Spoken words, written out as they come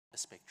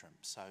spectrum.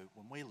 So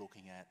when we're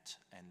looking at,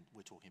 and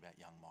we're talking about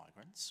young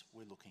migrants,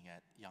 we're looking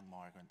at young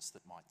migrants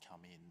that might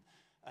come in,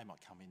 they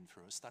might come in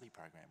through a study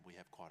program. We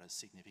have quite a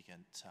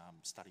significant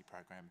study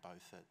program,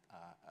 both at,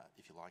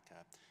 if you like,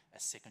 a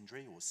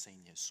secondary or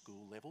senior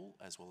school level,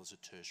 as well as a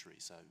tertiary,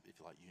 so if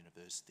you like,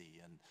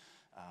 university and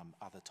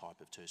other type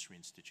of tertiary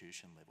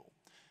institution level.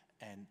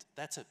 And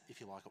that's, if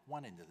you like, at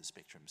one end of the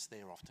spectrum. So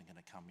they're often going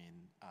to come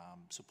in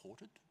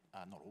supported,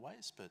 not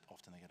always, but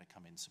often they're going to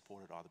come in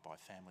supported either by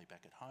family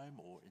back at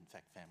home or, in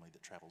fact, family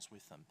that travels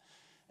with them.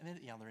 And then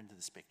at the other end of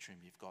the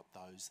spectrum, you've got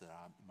those that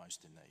are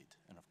most in need.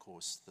 And, of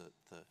course, the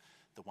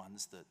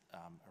ones that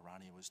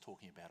Arania was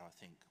talking about, I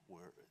think,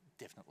 were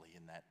definitely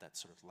in that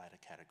sort of latter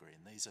category.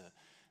 And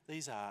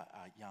these are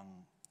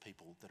young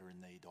people that are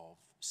in need of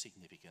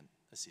significant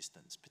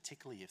assistance,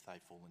 particularly if they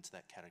fall into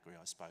that category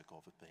I spoke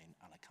of being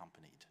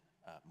unaccompanied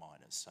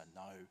minors. So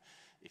no,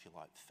 if you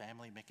like,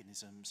 family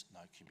mechanisms,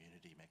 no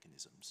community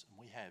mechanisms. And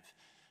we have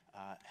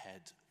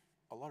had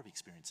a lot of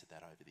experience at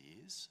that over the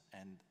years.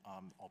 And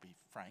I'll be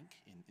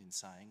frank in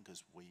saying,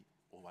 because we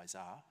always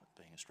are,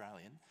 being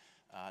Australian,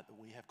 that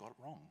we have got it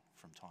wrong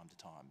from time to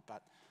time.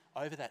 But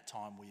over that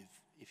time,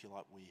 if you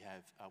like, we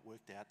have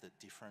worked out that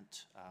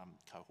different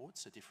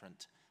cohorts, so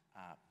different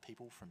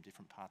people from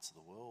different parts of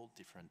the world,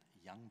 different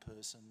young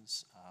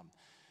persons,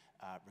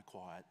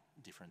 require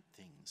different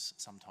things.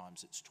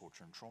 Sometimes it's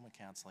torture and trauma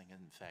counselling,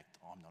 and in fact,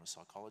 I'm not a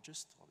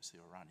psychologist. Obviously,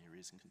 Arania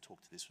is and can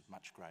talk to this with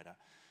much greater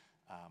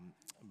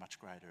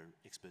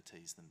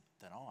expertise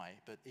than I.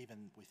 But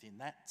even within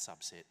that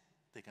subset,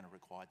 they're going to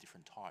require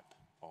different type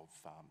of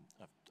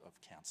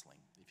counselling,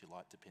 if you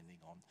like, depending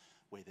on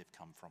where they've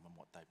come from and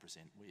what they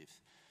present with.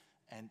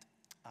 And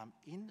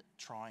in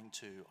trying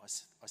to,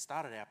 I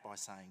started out by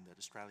saying that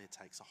Australia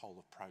takes a whole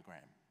of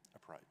program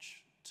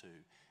approach to,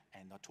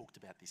 and I talked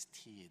about this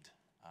tiered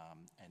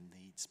and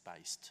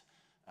needs-based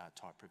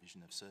type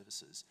provision of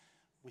services.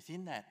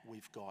 Within that,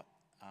 we've got,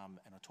 and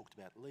I talked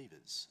about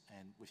levers,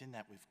 and within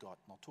that we've got,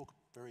 and I'll talk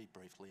very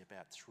briefly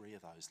about 3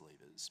 of those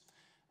levers.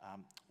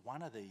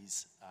 One of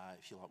these,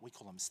 if you like, we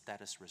call them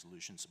status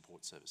resolution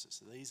support services.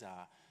 So these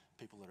are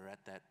people that are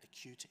at that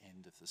acute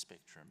end of the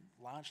spectrum,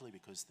 largely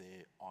because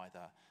they're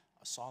either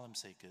asylum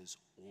seekers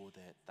or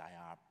that they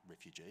are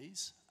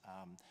refugees.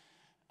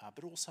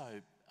 But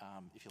also,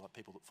 if you like,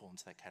 people that fall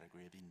into that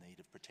category of in need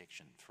of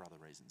protection for other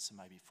reasons. So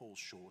maybe fall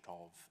short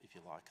of, if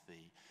you like,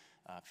 the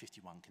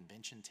 51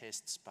 convention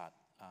tests, but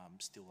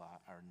still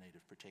are in need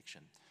of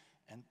protection.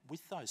 And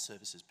with those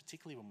services,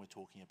 particularly when we're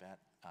talking about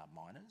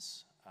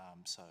minors,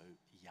 so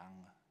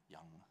young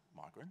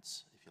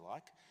migrants, if you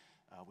like,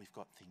 we've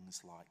got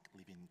things like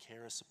live-in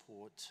carer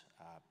support,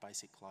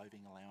 basic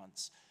clothing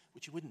allowance,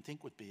 which you wouldn't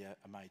think would be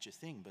a major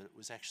thing, but it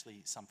was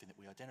actually something that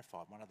we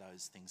identified. One of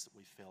those things that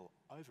we fell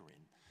over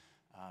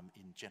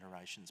in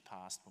generations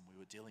past when we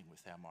were dealing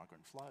with our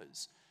migrant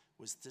flows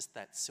was just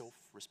that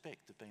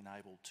self-respect of being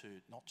able to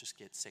not just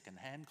get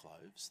second-hand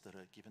clothes that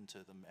are given to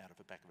them out of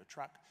the back of a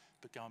truck,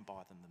 but go and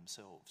buy them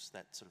themselves,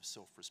 that sort of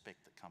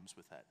self-respect that comes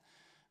with that.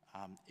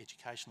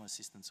 Educational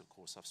assistance, of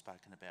course, I've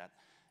spoken about,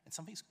 and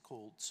something's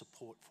called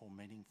support for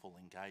meaningful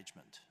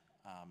engagement.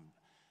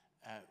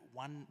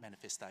 One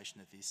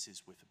manifestation of this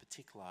is with a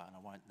particular, and I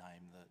won't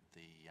name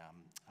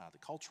the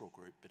cultural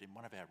group, but in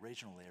one of our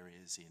regional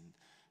areas in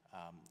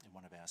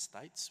one of our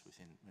states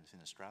within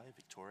Australia,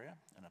 Victoria,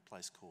 in a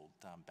place called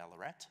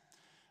Ballarat,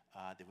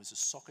 there was a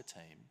soccer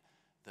team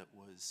that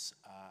was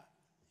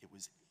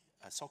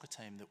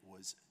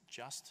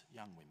just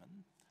young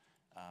women.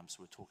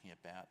 So we're talking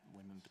about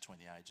women between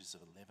the ages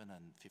of 11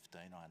 and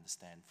 15, I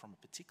understand, from a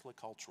particular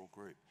cultural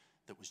group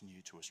that was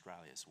new to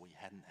Australia. So we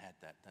hadn't had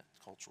that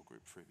cultural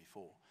group through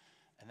before.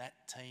 And that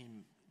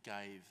team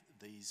gave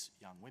these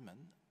young women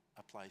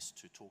a place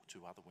to talk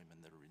to other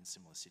women that are in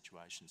similar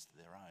situations to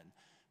their own,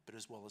 but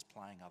as well as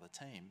playing other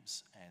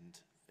teams. And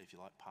if you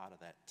like, part of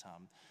that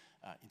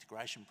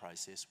integration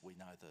process, we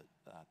know that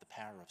the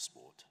power of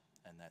sport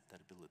and that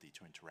ability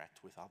to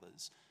interact with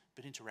others,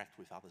 but interact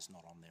with others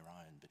not on their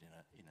own, but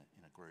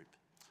in a group.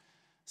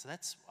 So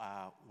that's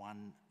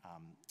one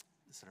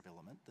sort of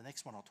element. The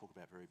next one I'll talk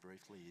about very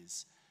briefly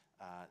is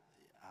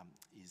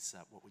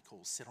what we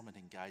call settlement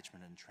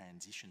engagement and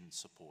transition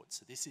support.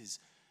 So this is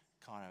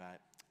kind of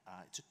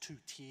it's a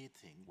 2-tiered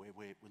thing where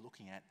we're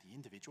looking at the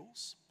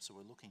individuals. So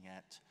we're looking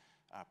at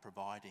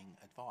providing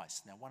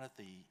advice. Now, one of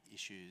the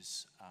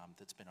issues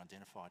that's been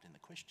identified in the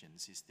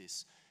questions is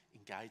this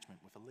engagement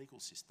with a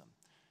legal system.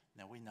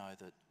 Now, we know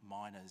that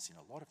minors in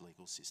a lot of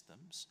legal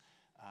systems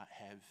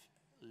have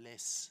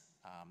less,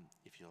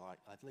 if you like,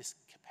 have less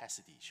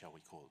capacity, shall we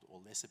call it, or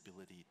less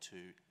ability to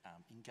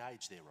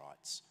engage their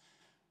rights,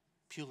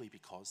 purely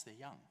because they're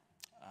young.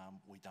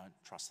 We don't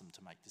trust them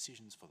to make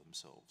decisions for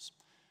themselves.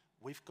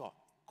 We've got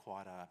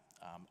quite a,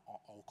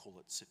 I'll call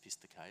it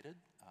sophisticated,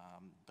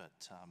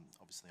 but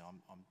obviously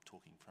I'm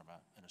talking from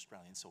an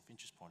Australian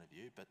self-interest point of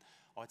view, but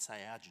I'd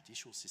say our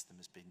judicial system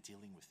has been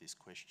dealing with this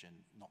question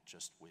not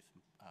just with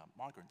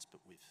migrants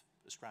but with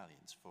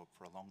Australians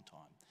for a long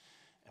time.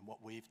 And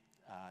what we've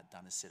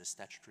done is set a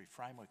statutory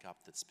framework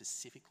up that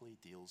specifically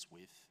deals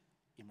with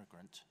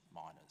immigrant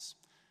minors.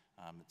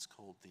 It's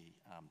called the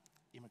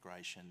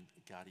Immigration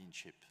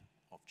Guardianship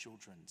of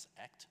Children's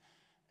Act,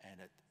 and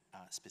it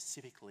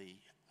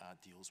specifically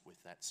deals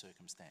with that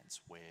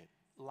circumstance where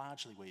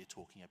largely you're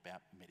talking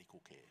about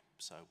medical care.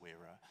 So where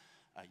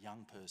a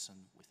young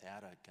person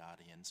without a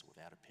guardian,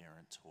 without a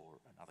parent or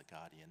another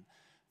guardian,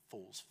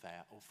 falls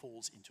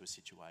into a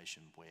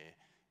situation where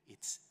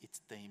it's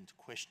deemed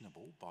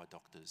questionable by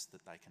doctors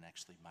that they can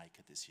actually make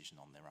a decision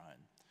on their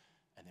own.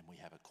 And then we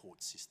have a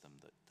court system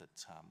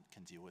that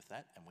can deal with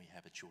that, and we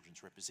have a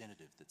children's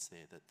representative that's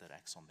there that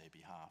acts on their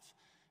behalf.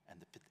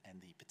 And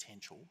the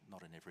potential,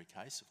 not in every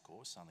case, of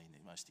course, only in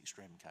the most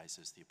extreme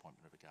cases, the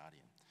appointment of a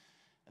guardian.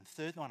 And the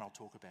third one I'll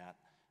talk about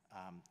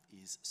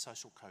is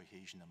social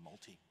cohesion and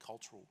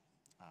multicultural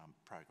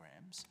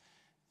programs.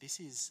 This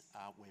is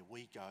where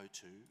we go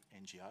to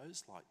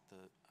NGOs like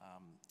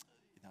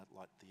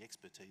like the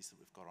expertise that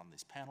we've got on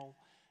this panel,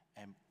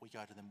 and we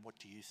go to them, what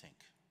do you think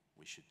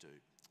we should do?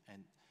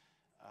 And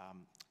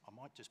I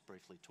might just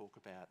briefly talk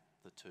about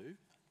the two.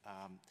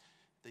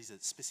 These are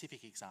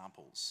specific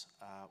examples.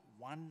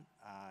 One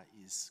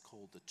is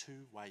called the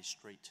Two-Way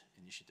Street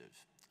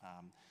Initiative.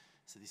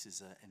 So this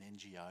is an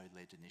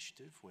NGO-led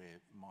initiative where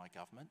my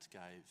government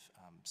gave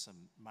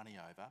some money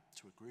over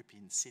to a group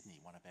in Sydney,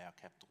 one of our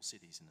capital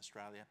cities in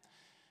Australia,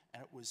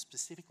 and it was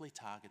specifically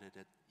targeted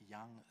at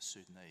young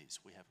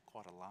Sudanese. We have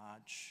quite a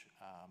large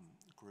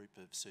group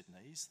of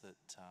Sudanese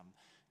that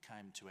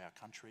came to our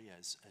country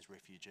as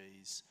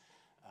refugees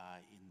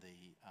in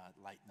the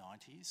late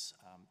 90s,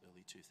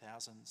 early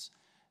 2000s,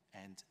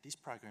 and this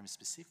program is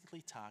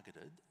specifically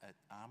targeted at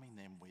arming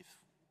them with,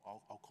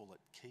 I'll call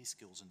it key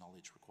skills and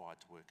knowledge required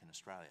to work in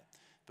Australia.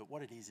 But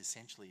what it is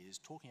essentially is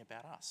talking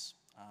about us.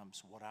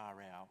 So what are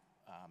our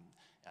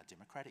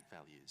democratic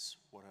values?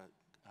 What are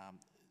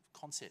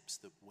concepts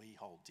that we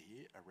hold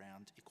dear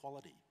around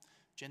equality,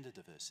 gender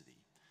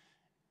diversity?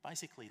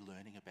 Basically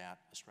learning about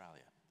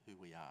Australia, who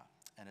we are.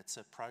 And it's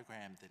a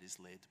program that is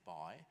led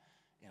by,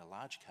 in a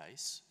large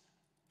case,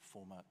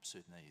 former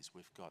Sudanese.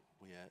 We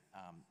are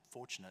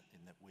fortunate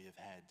in that we have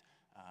had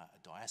a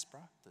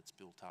diaspora that's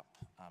built up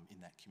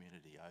in that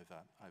community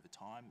over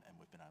time, and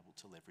we've been able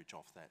to leverage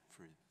off that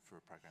through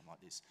a program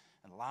like this.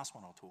 And the last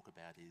one I'll talk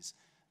about is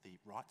the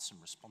Rights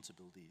and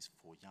Responsibilities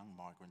for Young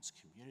Migrants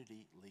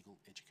Community Legal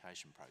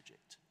Education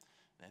Project.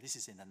 Now this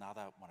is in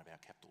another one of our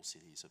capital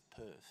cities of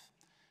Perth,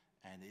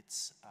 and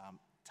it's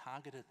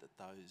targeted at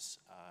those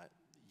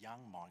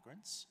young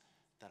migrants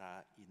that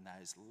are in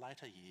those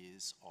later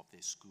years of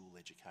their school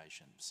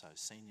education, so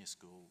senior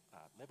school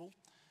level,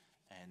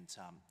 and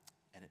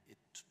it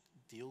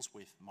deals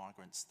with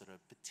migrants that are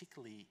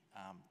particularly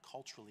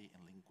culturally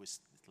and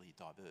linguistically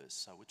diverse.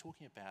 So we're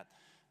talking about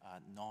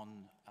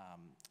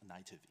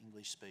non-native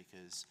English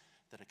speakers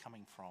that are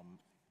coming from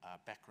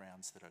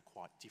backgrounds that are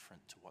quite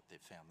different to what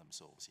they've found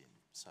themselves in,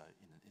 so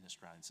in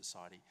Australian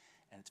society,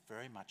 and it's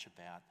very much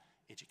about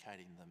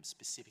educating them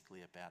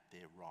specifically about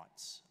their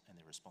rights and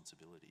their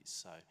responsibilities.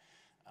 So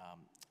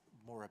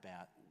more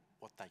about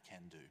what they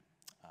can do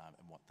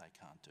and what they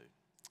can't do.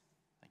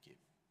 Thank you.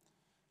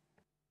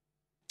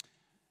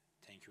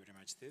 Thank you very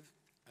much, Steve.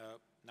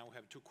 Now we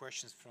have two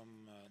questions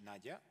from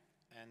Nadia,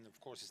 and of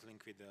course it's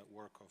linked with the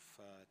work of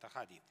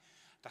Tahadi.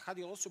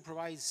 Tahadi also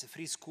provides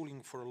free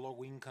schooling for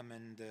low-income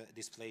and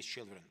displaced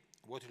children.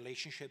 What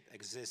relationship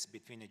exists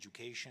between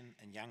education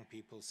and young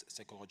people's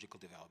psychological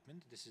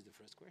development? This is the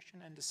first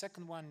question. And the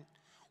second one,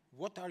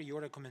 what are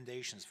your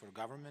recommendations for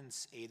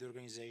governments, aid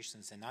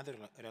organizations, and other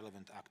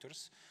relevant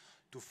actors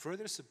to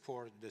further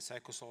support the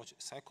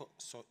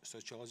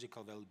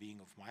psychosociological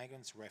well-being of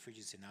migrants,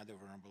 refugees, and other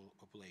vulnerable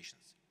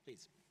populations?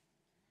 Please.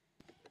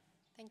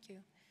 Thank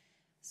you.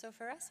 So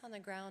for us on the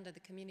ground at the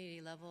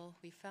community level,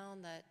 we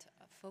found that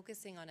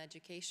focusing on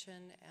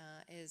education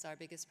is our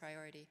biggest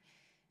priority.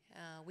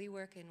 We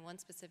work in one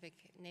specific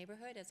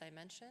neighborhood, as I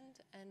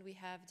mentioned, and we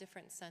have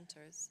different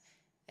centers: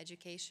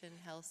 education,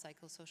 health,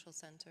 psychosocial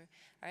center.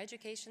 Our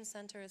education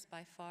center is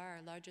by far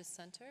our largest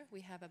center.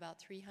 We have about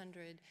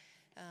 300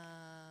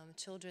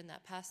 children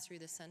that pass through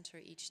the center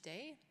each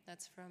day.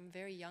 That's from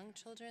very young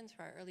children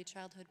through our early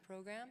childhood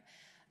program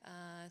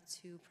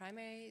to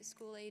primary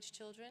school age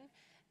children,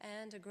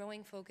 and a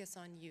growing focus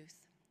on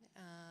youth.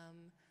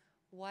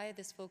 Why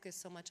this focus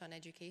so much on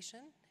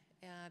education?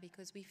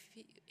 Because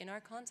in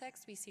our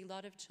context, we see a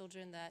lot of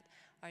children that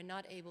are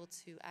not able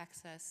to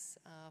access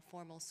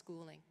formal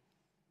schooling.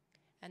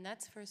 And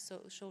that's for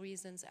social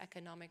reasons,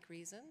 economic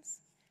reasons,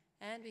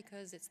 and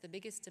because it's the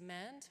biggest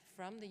demand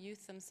from the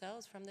youth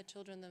themselves, from the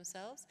children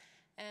themselves,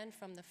 and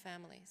from the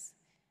families.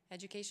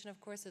 Education, of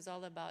course, is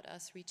all about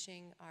us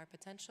reaching our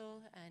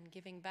potential and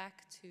giving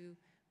back to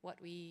what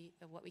we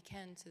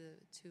can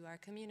to our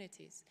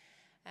communities.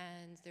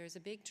 And there's a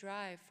big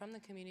drive from the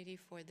community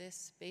for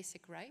this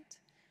basic right.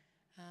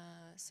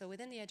 So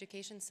within the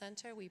Education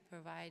Center, we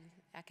provide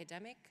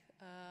academic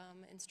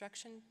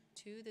instruction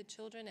to the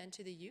children and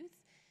to the youth,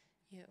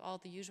 all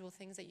the usual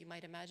things that you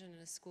might imagine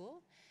in a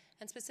school.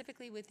 And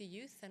specifically with the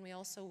youth, and we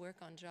also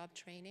work on job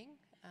training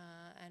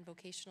and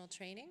vocational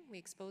training. We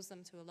expose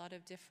them to a lot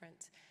of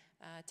different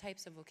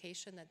types of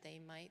vocation that they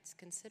might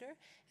consider,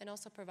 and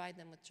also provide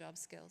them with job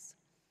skills.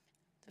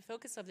 The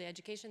focus of the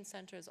Education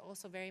Center is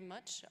also very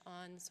much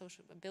on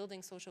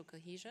building social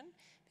cohesion,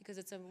 because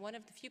it's one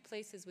of the few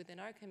places within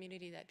our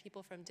community that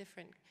people from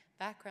different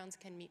backgrounds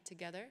can meet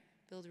together,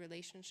 build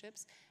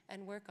relationships,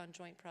 and work on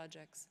joint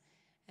projects.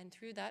 And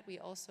through that, we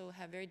also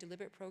have very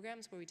deliberate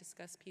programs where we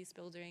discuss peace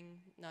building,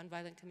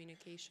 nonviolent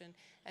communication,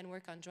 and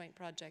work on joint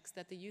projects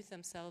that the youth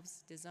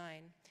themselves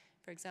design.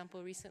 For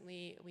example,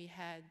 recently we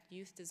had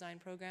youth design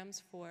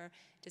programs for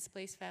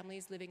displaced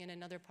families living in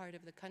another part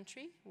of the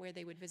country, where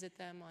they would visit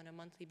them on a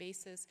monthly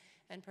basis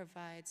and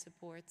provide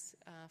supports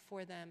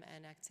for them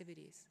and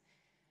activities.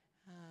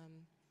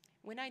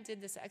 When I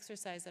did this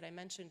exercise that I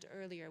mentioned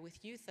earlier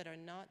with youth that are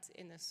not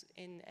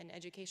in an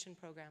education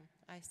program,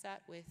 I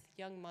sat with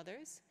young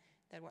mothers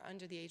that were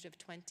under the age of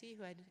 20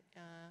 who had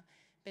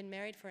been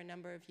married for a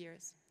number of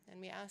years.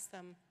 And we asked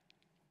them,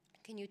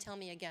 can you tell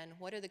me again,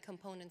 what are the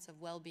components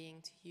of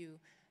well-being to you?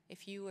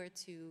 If you were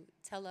to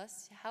tell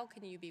us, how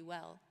can you be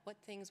well? What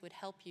things would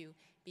help you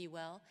be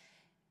well?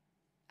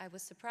 I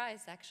was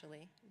surprised,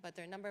 actually, but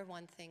their number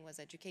one thing was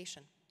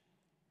education.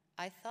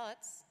 I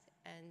thought,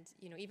 and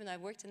even though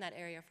I've worked in that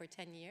area for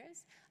 10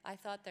 years, I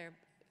thought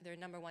their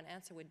number one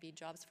answer would be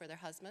jobs for their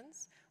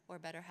husbands, or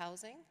better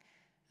housing,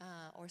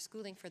 or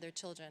schooling for their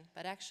children.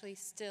 But actually,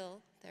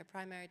 still, their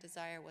primary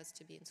desire was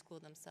to be in school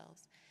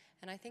themselves.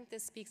 And I think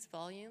this speaks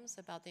volumes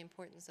about the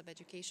importance of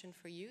education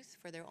for youth,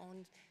 for their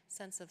own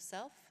sense of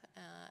self,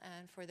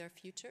 and for their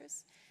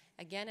futures.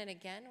 Again and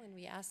again, when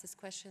we asked this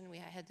question, we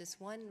had this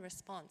one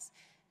response.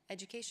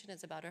 Education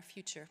is about our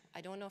future.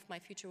 I don't know if my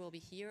future will be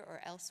here or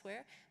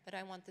elsewhere, but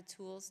I want the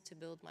tools to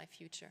build my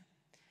future,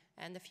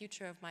 and the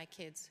future of my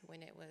kids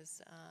when it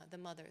was the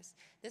mothers.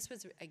 This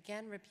was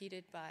again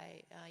repeated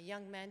by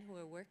young men who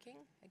were working,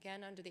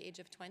 again under the age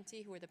of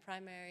 20, who were the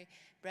primary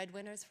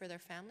breadwinners for their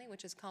family,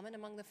 which is common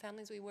among the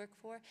families we work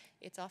for.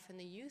 It's often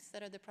the youth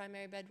that are the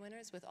primary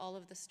breadwinners with all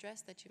of the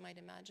stress that you might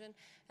imagine.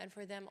 And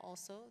for them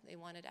also, they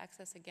wanted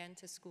access again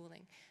to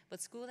schooling,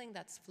 but schooling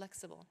that's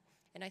flexible.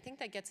 And I think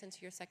that gets into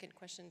your second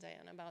question,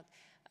 Diane, about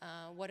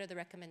what are the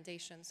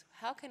recommendations?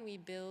 How can we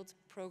build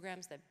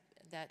programs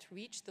that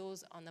reach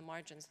those on the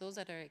margins, those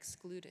that are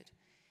excluded?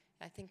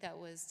 I think that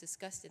was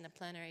discussed in the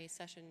plenary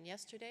session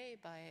yesterday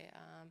by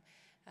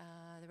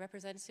the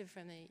representative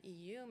from the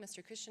EU,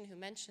 Mr. Christian, who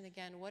mentioned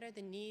again, what are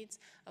the needs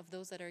of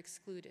those that are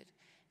excluded?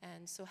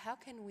 And so how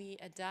can we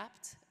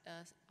adapt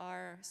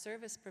our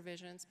service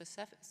provisions,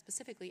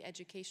 specifically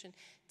education,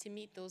 to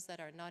meet those that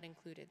are not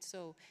included?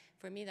 So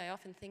for me, I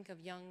often think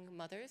of young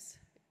mothers,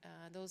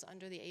 those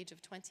under the age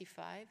of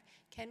 25.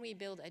 Can we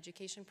build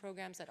education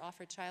programs that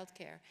offer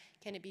childcare?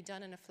 Can it be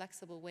done in a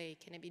flexible way?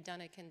 Can it be done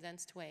in a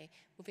condensed way,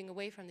 moving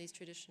away from these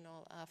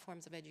traditional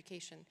forms of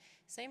education?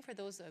 Same for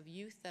those of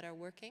youth that are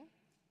working.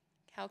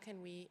 How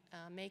can we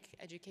make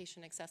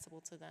education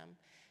accessible to them?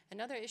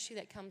 Another issue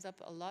that comes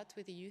up a lot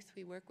with the youth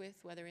we work with,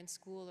 whether in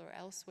school or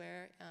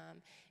elsewhere,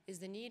 is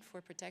the need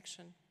for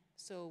protection.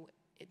 So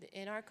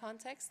in our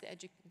context,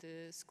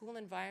 the school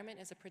environment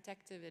is a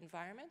protective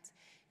environment.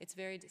 It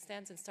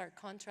stands in stark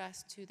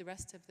contrast to the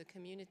rest of the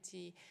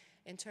community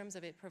in terms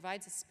of it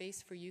provides a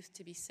space for youth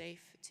to be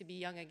safe, to be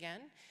young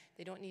again.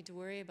 They don't need to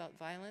worry about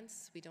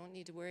violence. We don't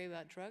need to worry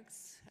about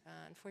drugs.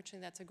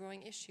 Unfortunately, that's a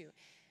growing issue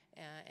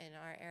in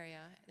our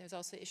area. There's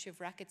also the issue of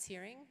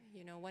racketeering.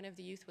 One of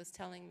the youth was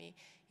telling me,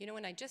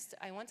 when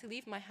I want to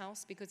leave my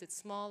house because it's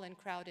small and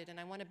crowded and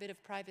I want a bit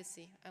of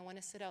privacy. I want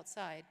to sit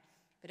outside.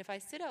 But if I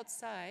sit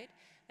outside,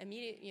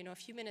 a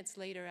few minutes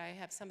later, I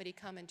have somebody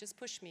come and just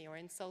push me or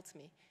insult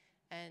me.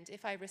 And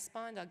if I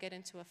respond, I'll get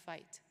into a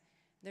fight.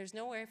 There's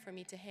nowhere for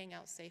me to hang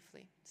out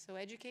safely. So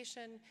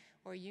education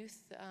or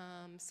youth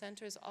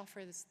centers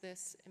offer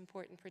this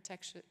important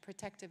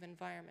protective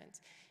environment.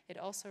 It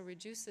also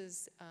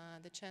reduces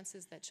the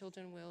chances that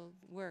children will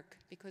work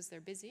because they're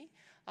busy.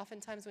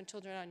 Oftentimes when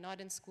children are not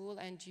in school,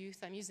 and youth,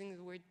 I'm using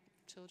the word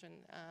children,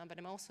 but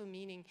I'm also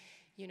meaning,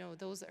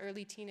 those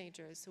early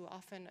teenagers who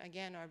often,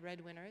 again, are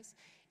breadwinners.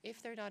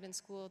 If they're not in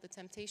school, the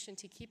temptation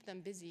to keep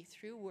them busy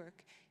through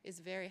work is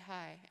very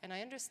high. And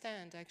I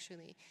understand,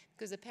 actually,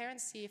 because the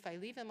parents see if I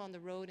leave them on the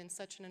road in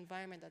such an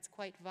environment that's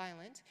quite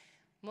violent,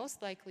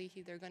 most likely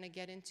they're going to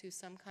get into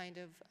some kind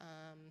of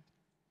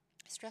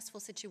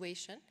stressful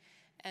situation.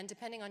 And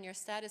depending on your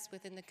status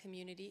within the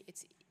community,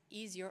 it's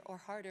easier or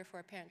harder for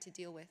a parent to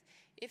deal with.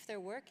 If they're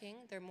working,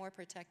 they're more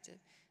protected.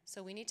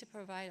 So we need to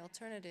provide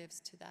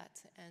alternatives to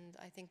that. And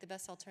I think the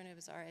best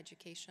alternatives are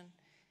education.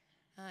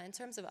 In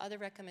terms of other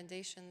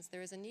recommendations,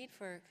 there is a need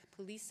for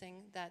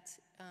policing that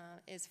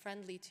is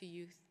friendly to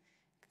youth,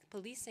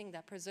 policing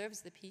that preserves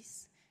the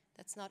peace,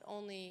 that's not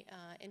only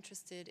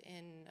interested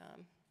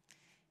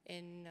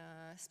in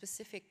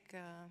specific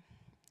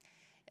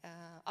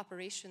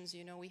operations.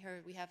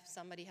 We have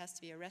somebody has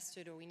to be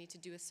arrested or we need to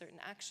do a certain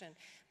action,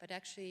 but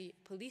actually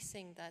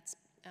policing that's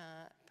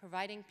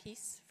providing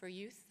peace for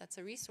youth, that's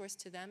a resource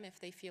to them if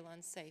they feel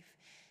unsafe.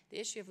 The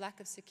issue of lack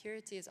of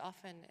security is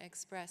often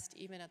expressed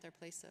even at their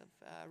place of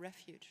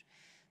refuge.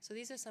 So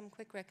these are some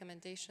quick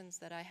recommendations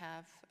that I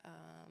have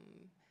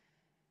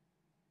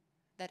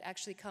that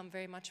actually come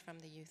very much from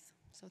the youth.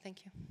 So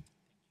thank you.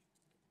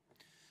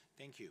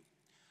 Thank you.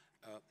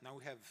 Now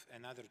we have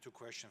another two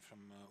questions from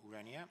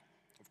Urania.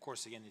 Of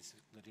course, again, it's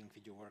linked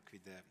with your work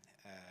with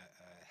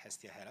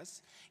Hestia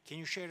Hellas. Can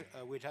you share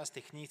with us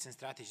techniques and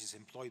strategies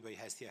employed by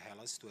Hestia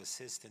Hellas to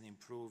assist and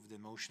improve the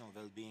emotional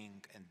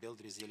well-being and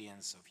build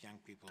resilience of young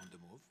people on the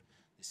move?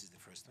 This is the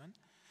first one.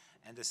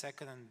 And the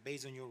second, and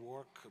based on your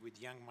work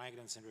with young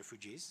migrants and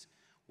refugees,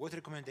 what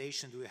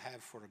recommendation do you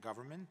have for a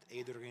government,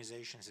 aid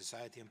organization,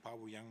 society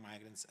empower young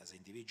migrants as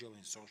individual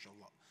and social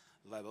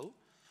level?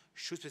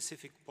 Should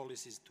specific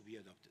policies to be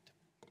adopted?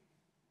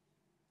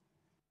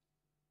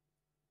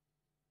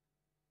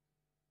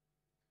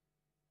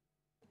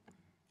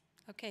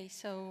 Okay,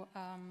 so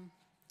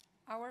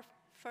our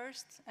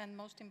first and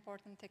most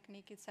important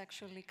technique is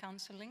actually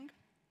counseling,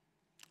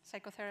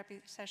 psychotherapy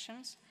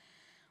sessions,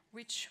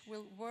 which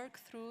will work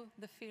through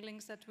the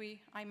feelings that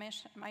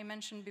I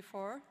mentioned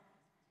before: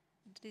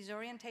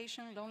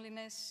 disorientation,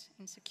 loneliness,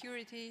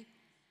 insecurity.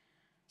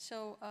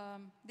 So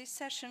these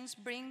sessions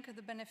bring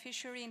the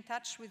beneficiary in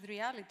touch with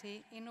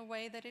reality in a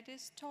way that it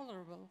is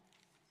tolerable.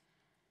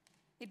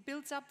 It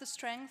builds up the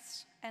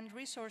strengths and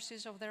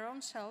resources of their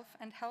own self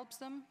and helps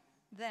them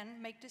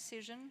then make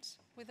decisions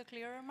with a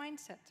clearer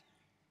mindset.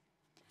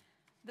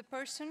 The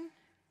person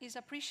is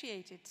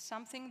appreciated,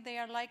 something they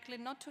are likely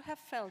not to have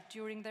felt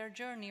during their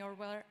journey or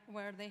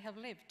where they have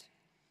lived.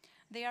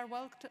 They are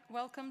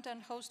welcomed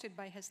and hosted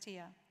by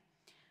Hestia.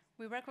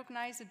 We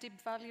recognize a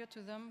deep value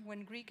to them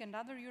when Greek and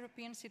other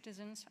European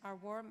citizens are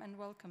warm and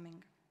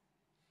welcoming.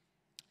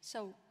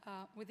 So,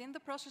 within the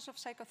process of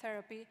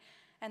psychotherapy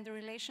and the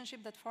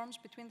relationship that forms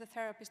between the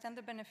therapist and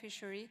the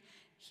beneficiary,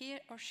 he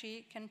or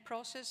she can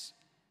process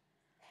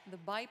the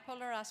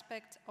bipolar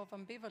aspect of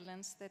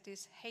ambivalence, that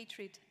is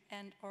hatred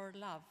and or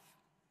love.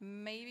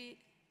 Maybe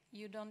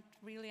you don't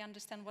really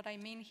understand what I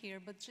mean here,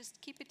 but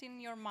just keep it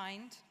in your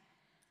mind,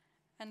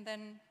 and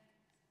then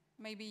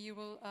maybe you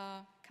will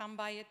come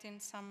by it in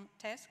some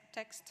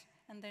text,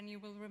 and then you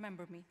will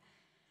remember me.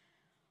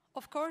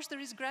 Of course,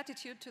 there is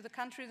gratitude to the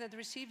country that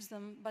receives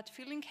them, but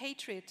feeling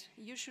hatred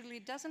usually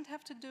doesn't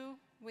have to do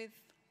with,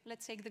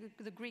 let's say,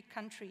 the Greek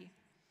country.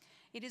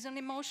 It is an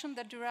emotion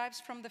that derives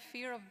from the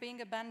fear of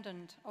being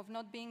abandoned, of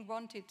not being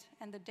wanted,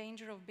 and the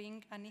danger of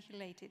being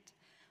annihilated.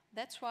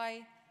 That's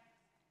why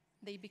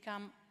they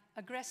become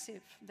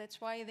aggressive.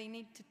 That's why they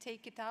need to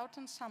take it out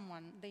on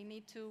someone. They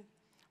need to,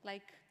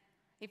 like,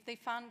 if they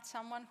found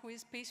someone who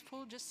is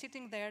peaceful, just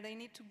sitting there, they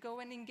need to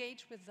go and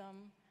engage with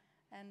them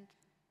and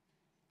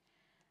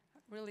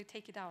really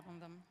take it out on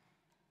them.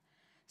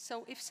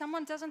 So if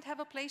someone doesn't have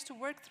a place to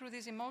work through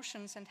these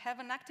emotions and have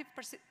an active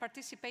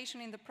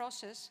participation in the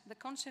process, the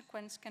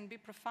consequence can be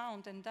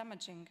profound and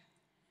damaging.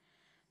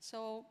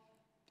 So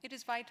it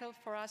is vital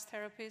for us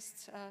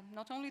therapists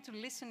not only to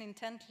listen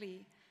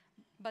intently,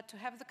 but to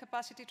have the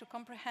capacity to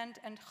comprehend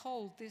and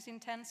hold these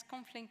intense,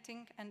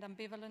 conflicting, and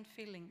ambivalent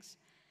feelings.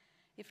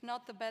 If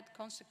not, the bad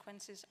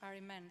consequences are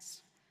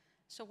immense.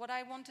 So what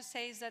I want to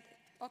say is that,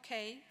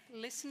 okay,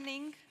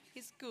 listening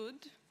is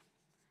good,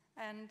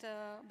 and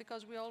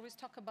because we always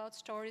talk about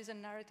stories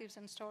and narratives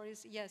and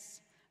stories,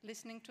 yes,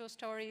 listening to a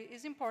story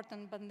is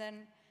important, but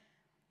then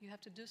you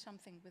have to do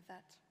something with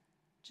that.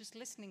 Just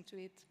listening to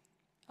it,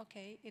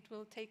 okay, it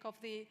will take off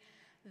the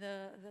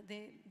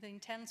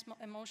intense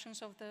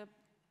emotions of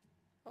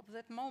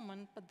that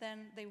moment, but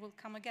then they will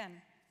come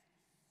again.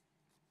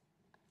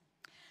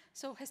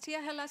 So Hestia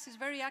Hellas is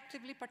very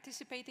actively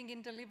participating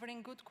in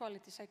delivering good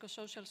quality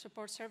psychosocial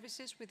support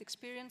services with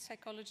experienced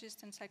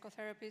psychologists and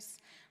psychotherapists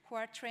who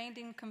are trained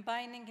in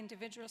combining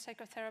individual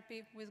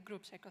psychotherapy with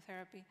group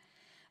psychotherapy.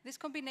 This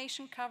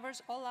combination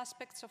covers all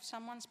aspects of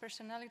someone's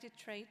personality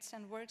traits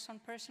and works on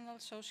personal,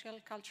 social,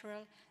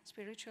 cultural,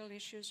 spiritual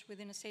issues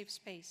within a safe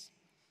space.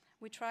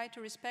 We try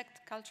to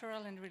respect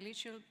cultural and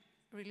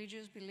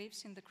religious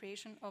beliefs in the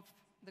creation of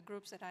the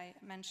groups that I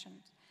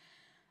mentioned.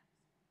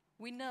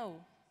 We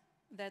know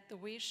that the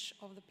wish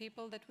of the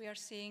people that we are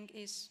seeing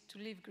is to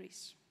leave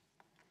Greece,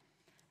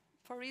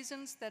 for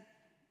reasons that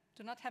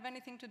do not have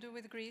anything to do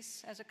with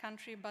Greece as a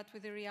country, but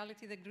with the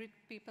reality that Greek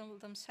people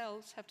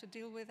themselves have to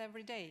deal with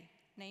every day,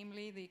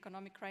 namely the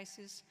economic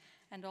crisis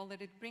and all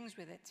that it brings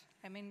with it.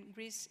 I mean,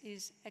 Greece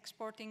is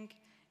exporting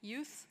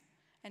youth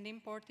and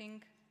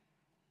importing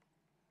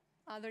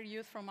other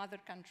youth from other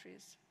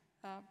countries.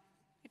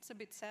 It's a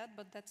bit sad,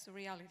 but that's the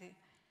reality.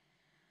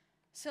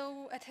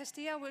 So at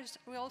Hestia,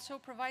 we also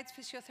provide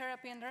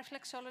physiotherapy and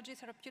reflexology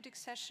therapeutic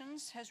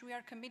sessions, as we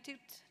are committed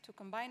to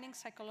combining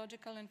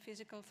psychological and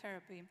physical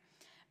therapy.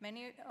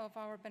 Many of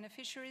our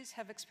beneficiaries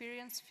have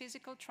experienced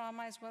physical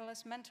trauma as well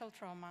as mental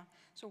trauma,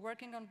 so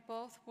working on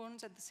both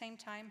wounds at the same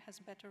time has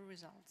better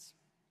results.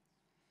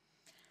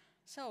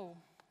 So,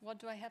 what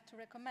do I have to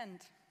recommend?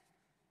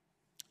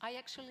 I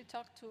actually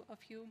talked to a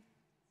few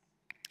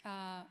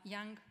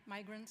young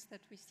migrants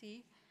that we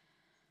see,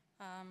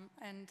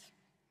 and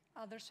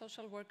other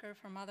social workers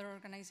from other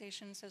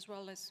organizations as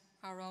well as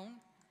our own.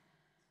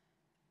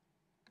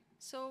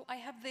 So I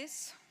have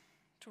this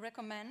to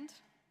recommend.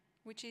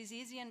 which is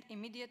easy and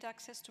immediate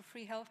access to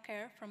free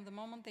healthcare from the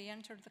moment they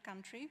enter the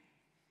country.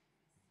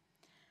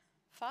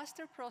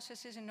 Faster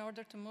processes in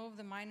order to move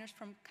the minors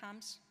from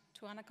camps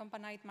to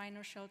unaccompanied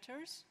minor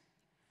shelters,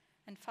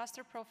 and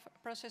faster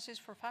processes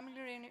for family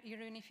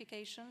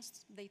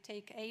reunifications. They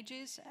take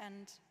ages,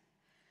 and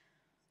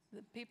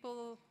the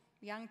people,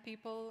 young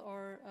people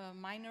or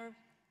minor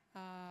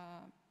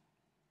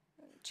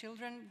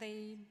children,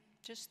 they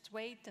just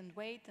wait and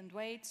wait and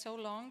wait so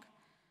long.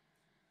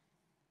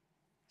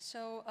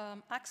 So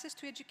access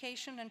to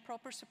education and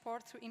proper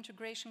support through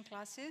integration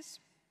classes,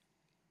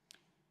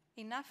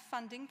 enough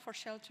funding for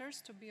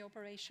shelters to be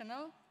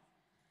operational,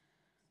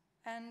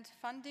 and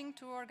funding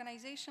to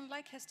organizations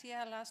like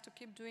HSTLS to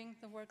keep doing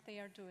the work they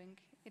are doing.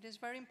 It is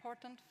very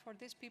important for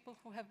these people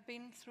who have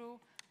been through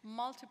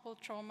multiple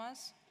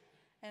traumas,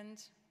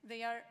 and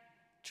they are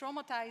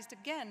traumatized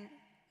again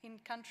in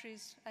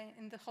countries,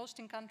 in the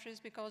hosting countries,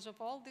 because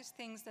of all these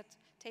things that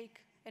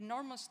take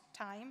enormous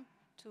time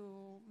to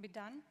be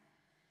done.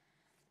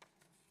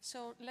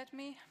 So let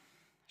me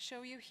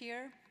show you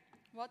here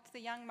what the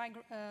young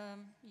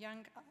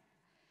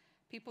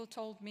people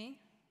told me.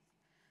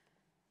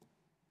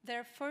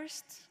 Their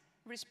first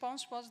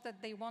response was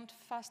that they want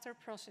faster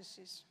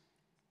processes.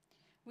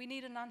 We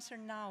need an answer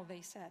now,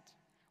 they said.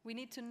 We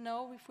need to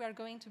know if we are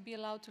going to be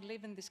allowed to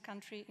live in this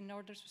country in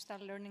order to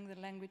start learning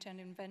the language and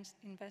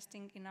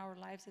investing in our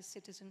lives as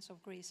citizens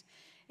of Greece.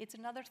 It's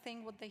another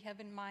thing what they have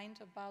in mind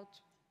about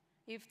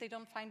if they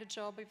don't find a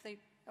job,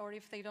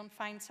 if they don't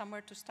find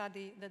somewhere to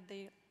study, that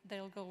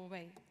they'll go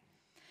away.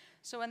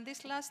 So, and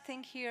this last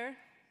thing here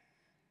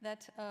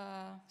that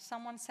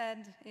someone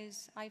said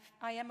is,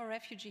 I am a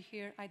refugee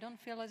here, I don't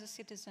feel as a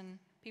citizen,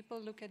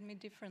 people look at me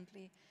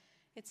differently.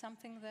 It's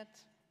something that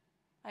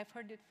I've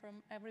heard it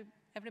from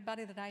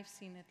everybody that I've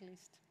seen, at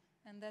least.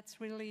 And that's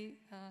really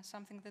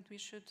something that we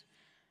should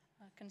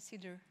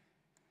consider.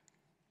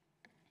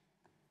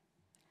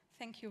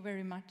 Thank you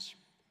very much.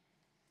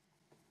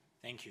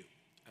 Thank you.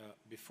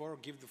 Before I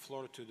give the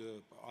floor to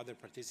the other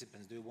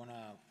participants, do you want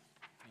to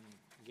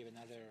give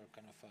another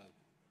kind of a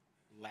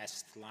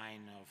last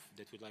line of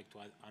that we'd like to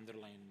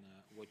underline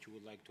what you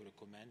would like to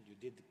recommend? You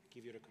did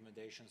give your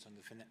recommendations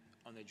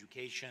on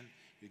education.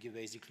 You give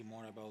basically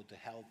more about the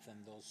health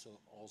and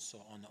also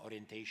on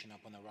orientation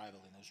upon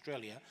arrival in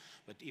Australia.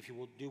 But if you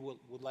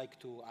would like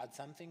to add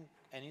something,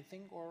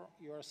 anything, or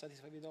you are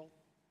satisfied with all?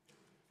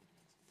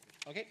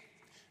 Okay,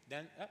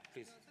 then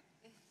please,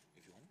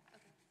 if you want.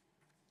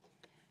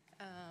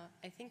 Okay.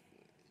 I think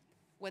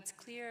what's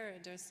clear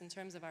just in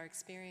terms of our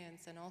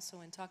experience and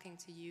also in talking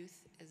to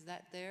youth is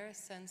that their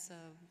sense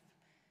of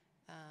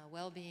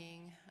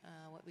well-being,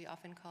 what we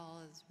often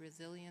call as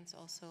resilience,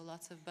 also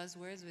lots of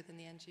buzzwords within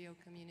the NGO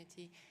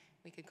community,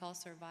 we could call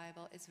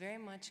survival, it's very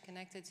much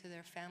connected to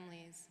their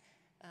family's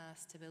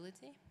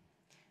stability.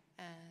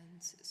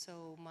 And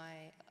so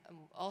my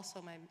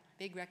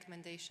big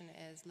recommendation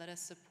is let us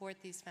support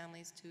these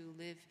families to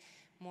live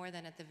more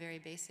than at the very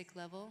basic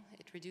level.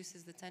 It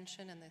reduces the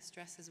tension and the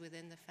stresses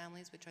within the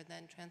families, which are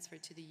then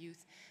transferred to the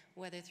youth,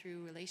 whether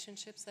through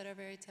relationships that are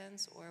very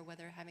tense or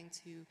whether having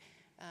to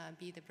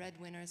be the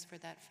breadwinners for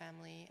that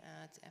family,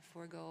 to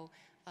forego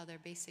other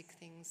basic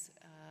things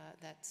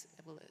that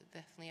will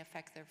definitely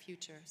affect their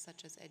future,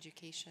 such as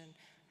education,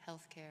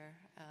 healthcare,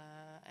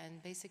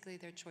 and basically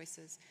their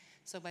choices.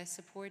 So by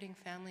supporting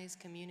families,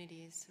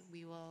 communities,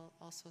 we will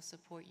also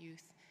support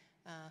youth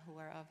who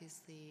are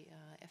obviously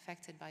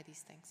affected by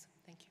these things.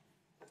 Thank you.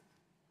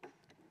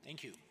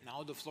 Thank you.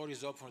 Now the floor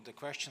is open for the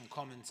question,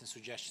 comments, and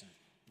suggestions.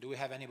 Do we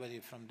have anybody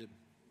from the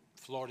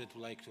floor that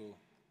would like to?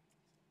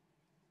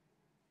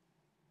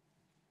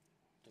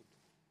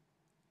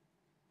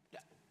 Yeah,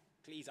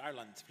 please,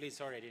 Ireland. Please,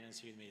 sorry, I didn't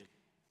see you immediately.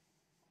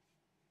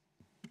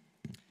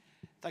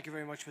 Thank you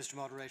very much, Mr.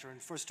 Moderator.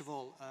 And first of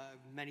all,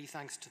 many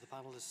thanks to the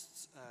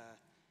panelists.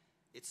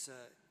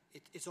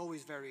 It's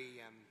always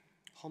very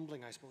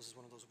humbling, I suppose, is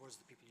one of those words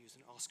that people use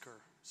in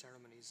Oscar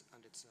ceremonies,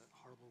 and it's a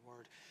horrible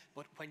word.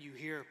 But when you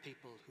hear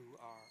people who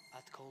are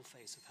at the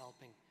coalface of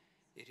helping,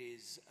 it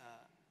is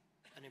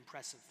an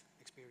impressive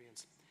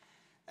experience.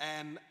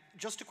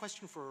 Just a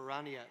question for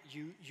Orania.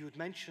 You had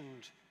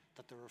mentioned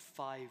that there are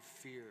 5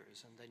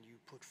 fears, and then you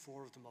put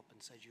 4 of them up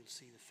and said you'll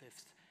see the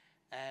 5th.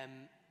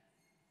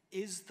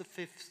 Is the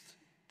 5th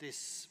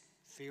this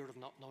fear of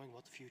not knowing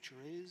what the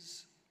future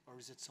is, or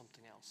is it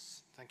something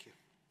else? Thank you.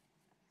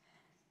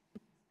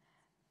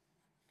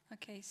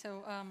 Okay,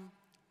 so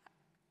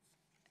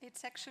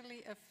it's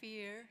actually a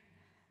fear.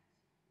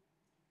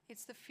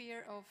 It's the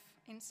fear of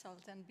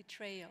insult and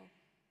betrayal,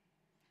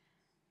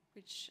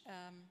 which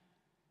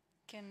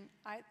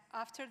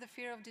after the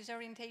fear of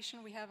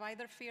disorientation, we have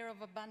either fear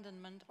of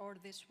abandonment or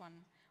this one,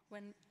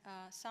 when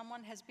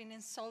someone has been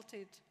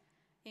insulted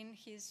in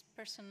his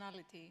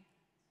personality.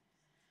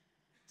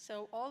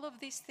 So all of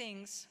these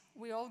things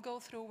we all go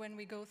through when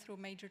we go through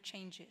major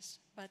changes.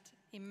 But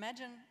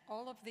imagine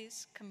all of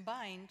this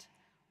combined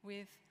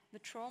with the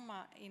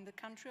trauma in the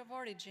country of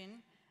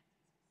origin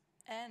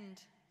and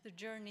the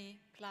journey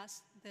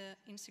plus the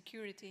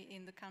insecurity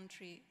in the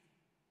country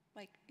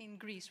like in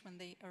Greece when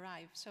they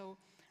arrive. So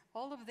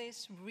all of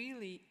this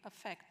really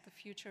affect the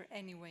future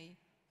anyway,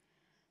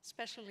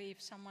 especially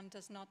if someone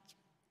does not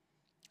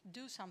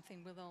do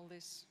something with all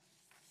this.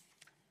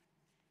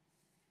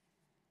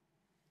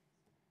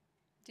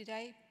 Did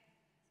I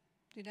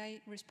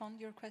respond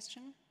to your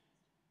question?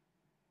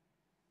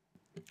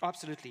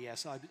 Absolutely,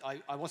 yes.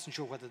 I wasn't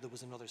sure whether there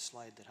was another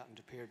slide that hadn't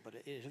appeared, but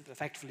it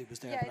effectively was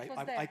there. Yeah, but it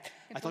was there.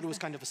 I thought it was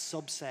kind of a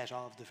subset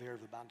of the fear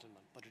of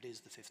abandonment, but it is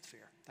the fifth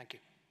fear. Thank you.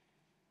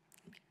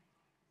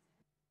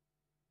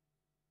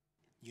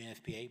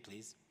 UNFPA,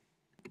 please.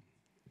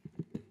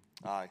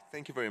 Hi,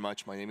 thank you very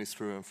much. My name is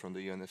Ruben from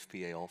the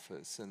UNFPA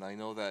office, and I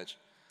know that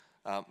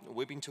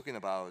we've been talking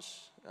about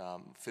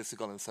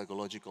physical and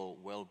psychological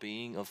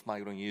well-being of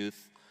migrant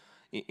youth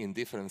in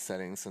different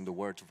settings, and the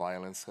word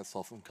violence has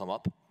often come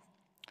up.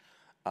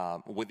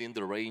 Within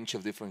the range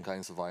of different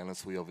kinds of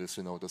violence, we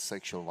obviously know that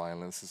sexual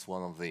violence is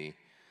one of the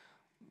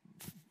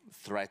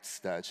threats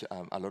that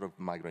a lot of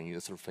migrant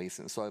youth are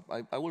facing. So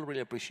I would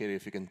really appreciate it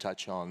if you can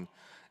touch on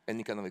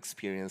any kind of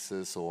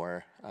experiences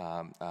or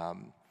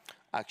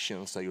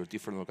actions that your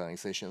different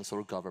organizations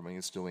or government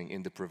is doing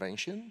in the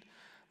prevention,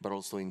 but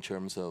also in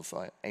terms of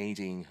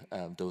aiding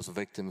those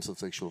victims of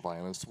sexual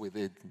violence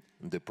within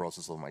the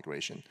process of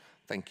migration.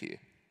 Thank you.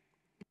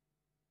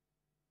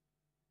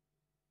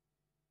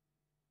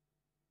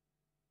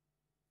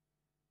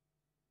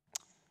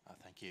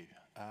 Thank you.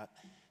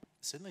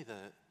 Certainly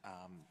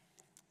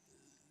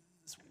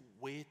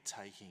we're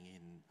taking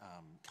in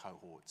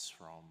cohorts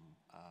from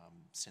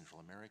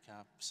Central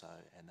America,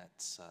 and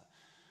that's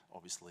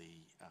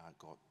obviously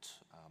got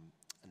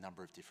a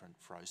number of different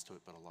throws to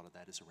it, but a lot of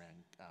that is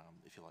around,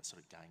 if you like,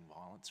 sort of gang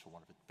violence, for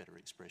want of a better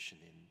expression,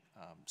 in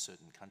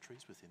certain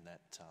countries within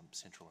that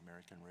Central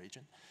American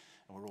region.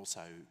 And we're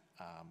also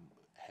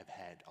have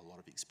had a lot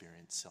of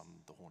experience on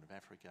the Horn of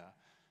Africa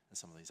and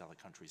some of these other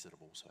countries that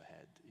have also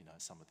had, you know,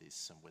 some of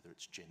this, and whether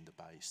it's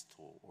gender-based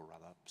or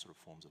other sort of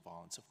forms of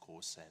violence, of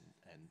course,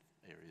 and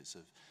areas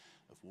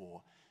of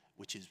war,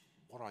 which is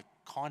what I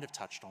kind of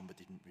touched on but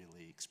didn't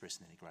really express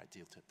in any great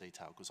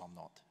detail because I'm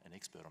not an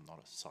expert, I'm not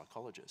a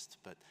psychologist,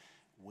 but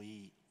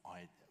we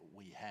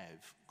have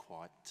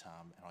quite,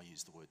 and I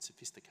use the word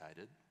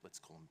sophisticated, let's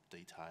call them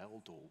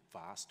detailed or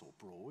vast or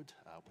broad,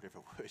 whatever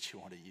word you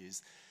want to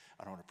use.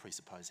 I don't want to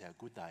presuppose how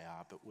good they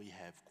are, but we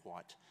have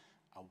quite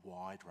a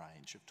wide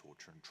range of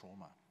torture and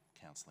trauma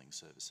counselling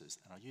services.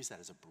 And I use that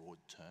as a broad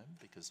term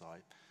because I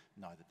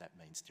know that that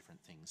means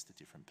different things to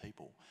different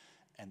people.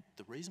 And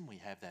the reason we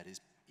have that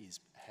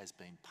has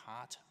been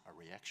part a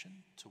reaction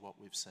to what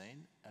we've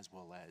seen, as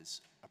well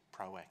as a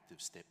proactive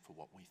step for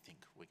what we think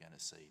we're going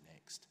to see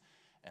next.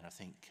 And I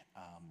think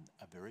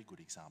a very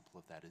good example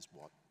of that is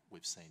what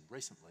we've seen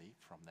recently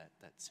from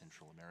that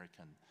Central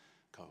American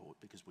cohort,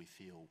 because we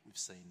feel we've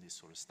seen this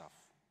sort of stuff.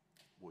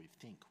 We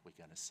think we're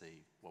going to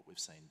see what we've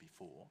seen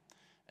before,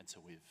 and so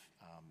we've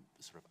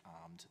sort of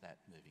armed that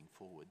moving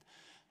forward.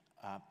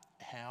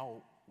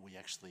 How we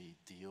actually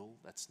deal,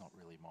 that's not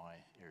really my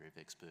area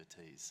of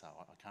expertise, so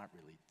I can't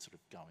really sort of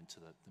go into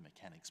the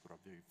mechanics, but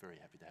I'd be very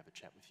happy to have a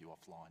chat with you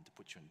offline to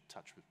put you in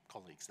touch with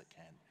colleagues that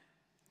can.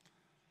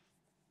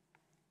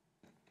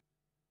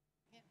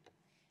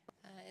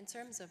 In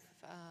terms of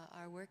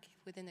our work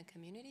within the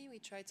community, we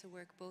try to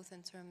work both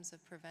in terms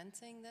of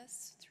preventing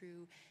this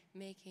through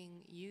making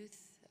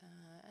youth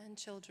and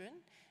children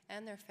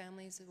and their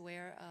families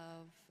aware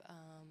of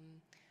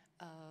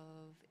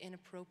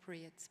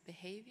inappropriate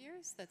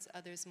behaviors that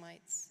others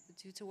might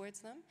do towards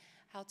them,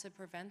 how to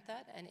prevent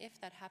that, and if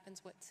that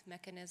happens, what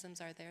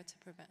mechanisms are there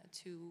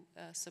to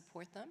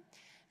support them.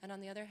 And on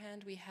the other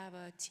hand, we have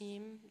a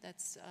team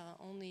that's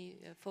only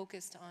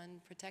focused on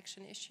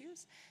protection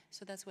issues.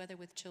 So that's whether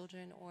with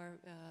children or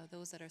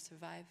those that are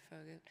survived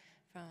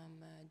from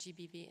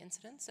GBV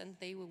incidents. And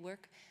they will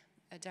work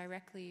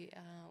directly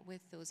with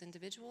those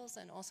individuals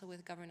and also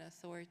with government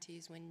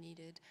authorities when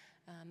needed,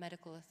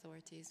 medical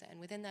authorities.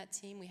 And within that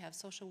team, we have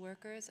social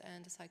workers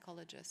and a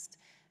psychologist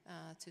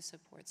to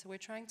support. So we're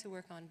trying to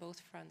work on both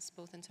fronts,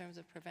 both in terms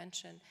of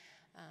prevention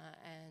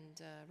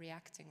and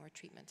reacting or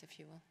treatment, if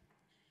you will.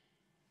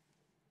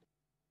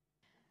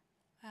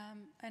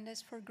 And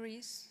as for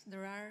Greece,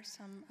 there are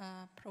some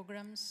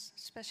programs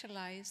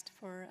specialized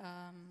for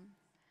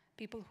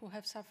people who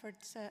have suffered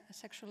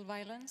sexual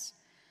violence.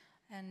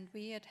 And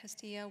we at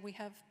Hestia, we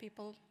have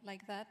people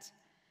like that.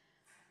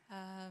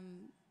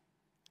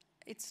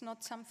 It's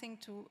not something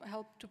to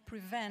help to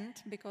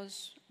prevent,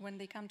 because when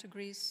they come to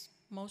Greece,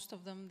 most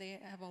of them, they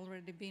have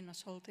already been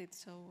assaulted.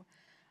 So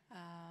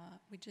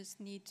we just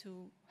need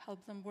to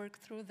help them work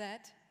through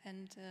that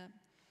and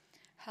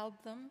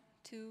help them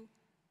to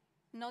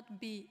not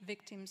be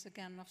victims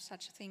again of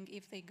such a thing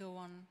if they go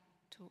on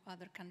to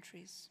other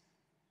countries.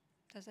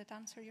 Does that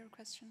answer your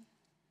question?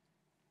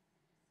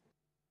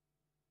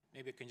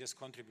 Maybe I can just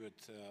contribute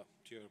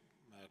to your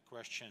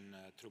question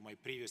through my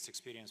previous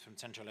experience from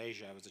Central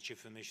Asia. I was the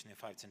chief of mission in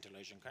 5 Central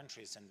Asian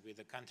countries and with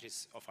the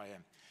countries of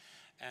IM.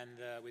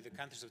 And with the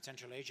countries of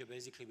Central Asia,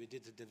 basically we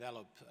did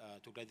develop,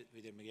 together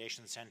with the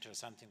Immigration Center,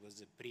 something was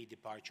the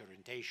pre-departure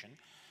orientation,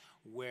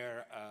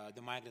 where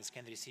the migrants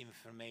can receive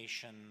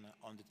information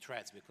on the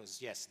threats,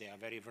 because yes, they are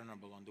very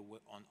vulnerable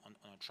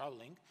on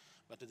traveling,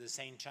 but at the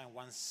same time,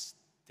 once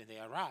they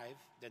arrive,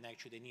 then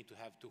actually they need to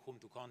have to whom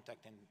to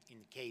contact in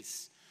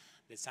case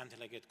that something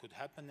like it could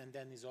happen. And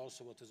then is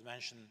also what was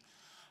mentioned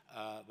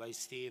by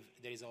Steve,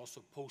 there is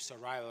also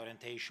post-arrival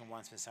orientation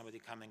once when somebody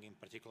coming in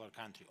particular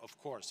country. Of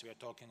course, we are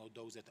talking about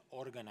those that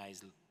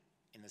organize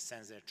in the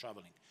sense they're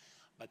traveling.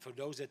 But for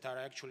those that are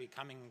actually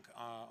coming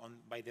on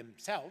by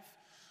themselves,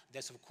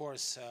 that's of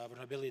course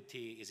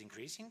vulnerability is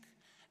increasing.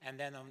 And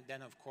then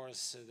of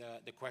course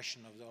the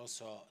question of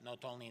also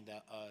not only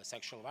the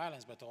sexual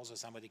violence, but also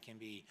somebody can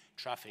be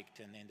trafficked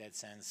and in that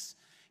sense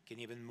can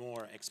even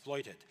more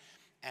exploit it.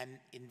 And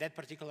in that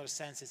particular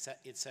sense,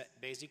 it's a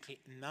basically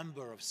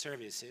number of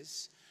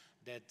services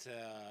that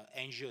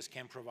NGOs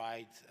can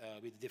provide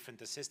with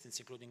different assistance,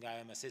 including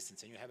IAM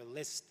assistance. And you have a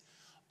list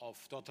of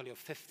totally of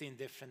 15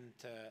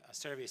 different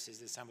services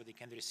that somebody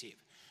can receive.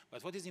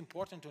 But what is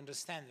important to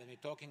understand when we're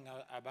talking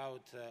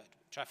about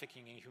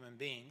trafficking in human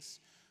beings,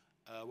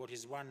 what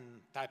is one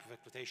type of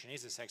exploitation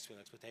is a sexual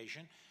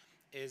exploitation,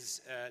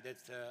 is that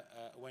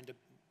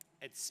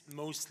it's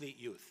mostly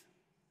youth.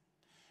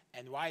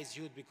 And why is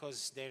youth?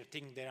 Because they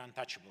think they're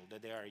untouchable,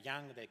 that they are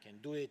young, they can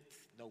do it,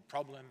 no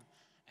problem.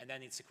 And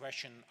then it's a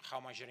question how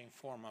much they're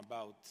informed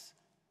about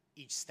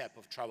each step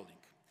of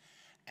traveling.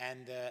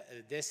 And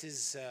this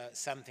is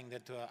something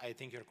that I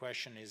think your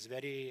question is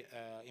very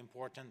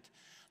important,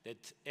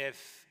 that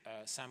if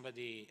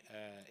somebody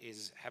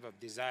have a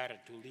desire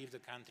to leave the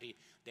country,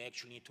 they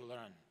actually need to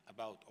learn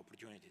about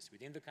opportunities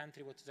within the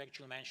country, what is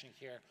actually mentioned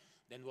here,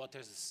 then what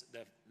is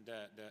the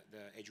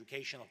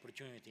educational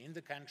opportunity in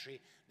the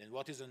country, then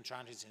what is on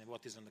transit and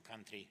what is on the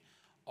country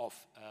of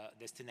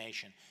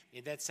destination.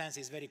 In that sense,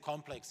 it's very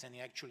complex, and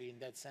actually in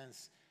that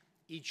sense,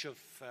 each of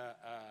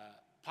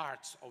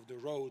parts of the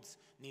roads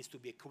needs to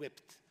be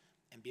equipped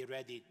and be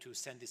ready to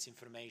send this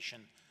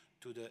information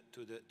to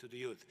the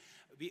youth.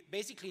 We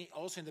basically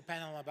also in the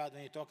panel about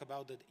when you talk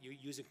about the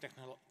using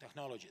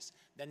technologies,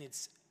 then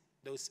it's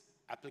those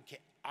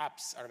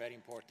apps are very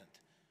important.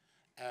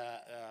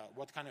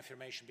 What kind of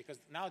information? Because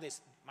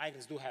nowadays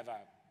migrants do have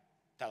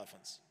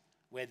telephones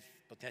with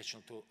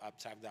potential to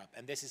upside up,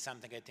 and this is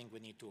something I think we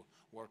need to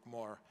work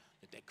more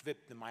to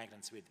equip the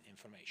migrants with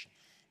information.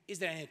 Is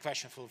there any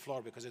question for the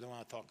floor? Because I don't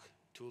want to talk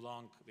too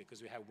long,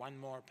 because we have one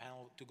more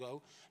panel to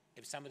go.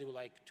 If somebody would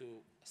like to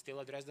still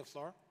address the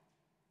floor?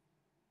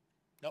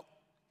 No.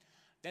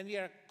 Then we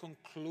are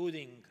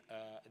concluding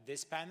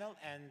this panel,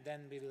 and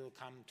then we will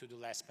come to the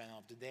last panel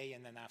of the day,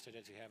 and then after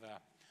that we have a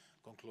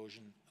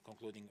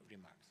concluding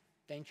remarks.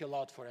 Thank you a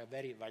lot for a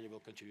very valuable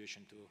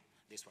contribution to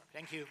this work.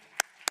 Thank you.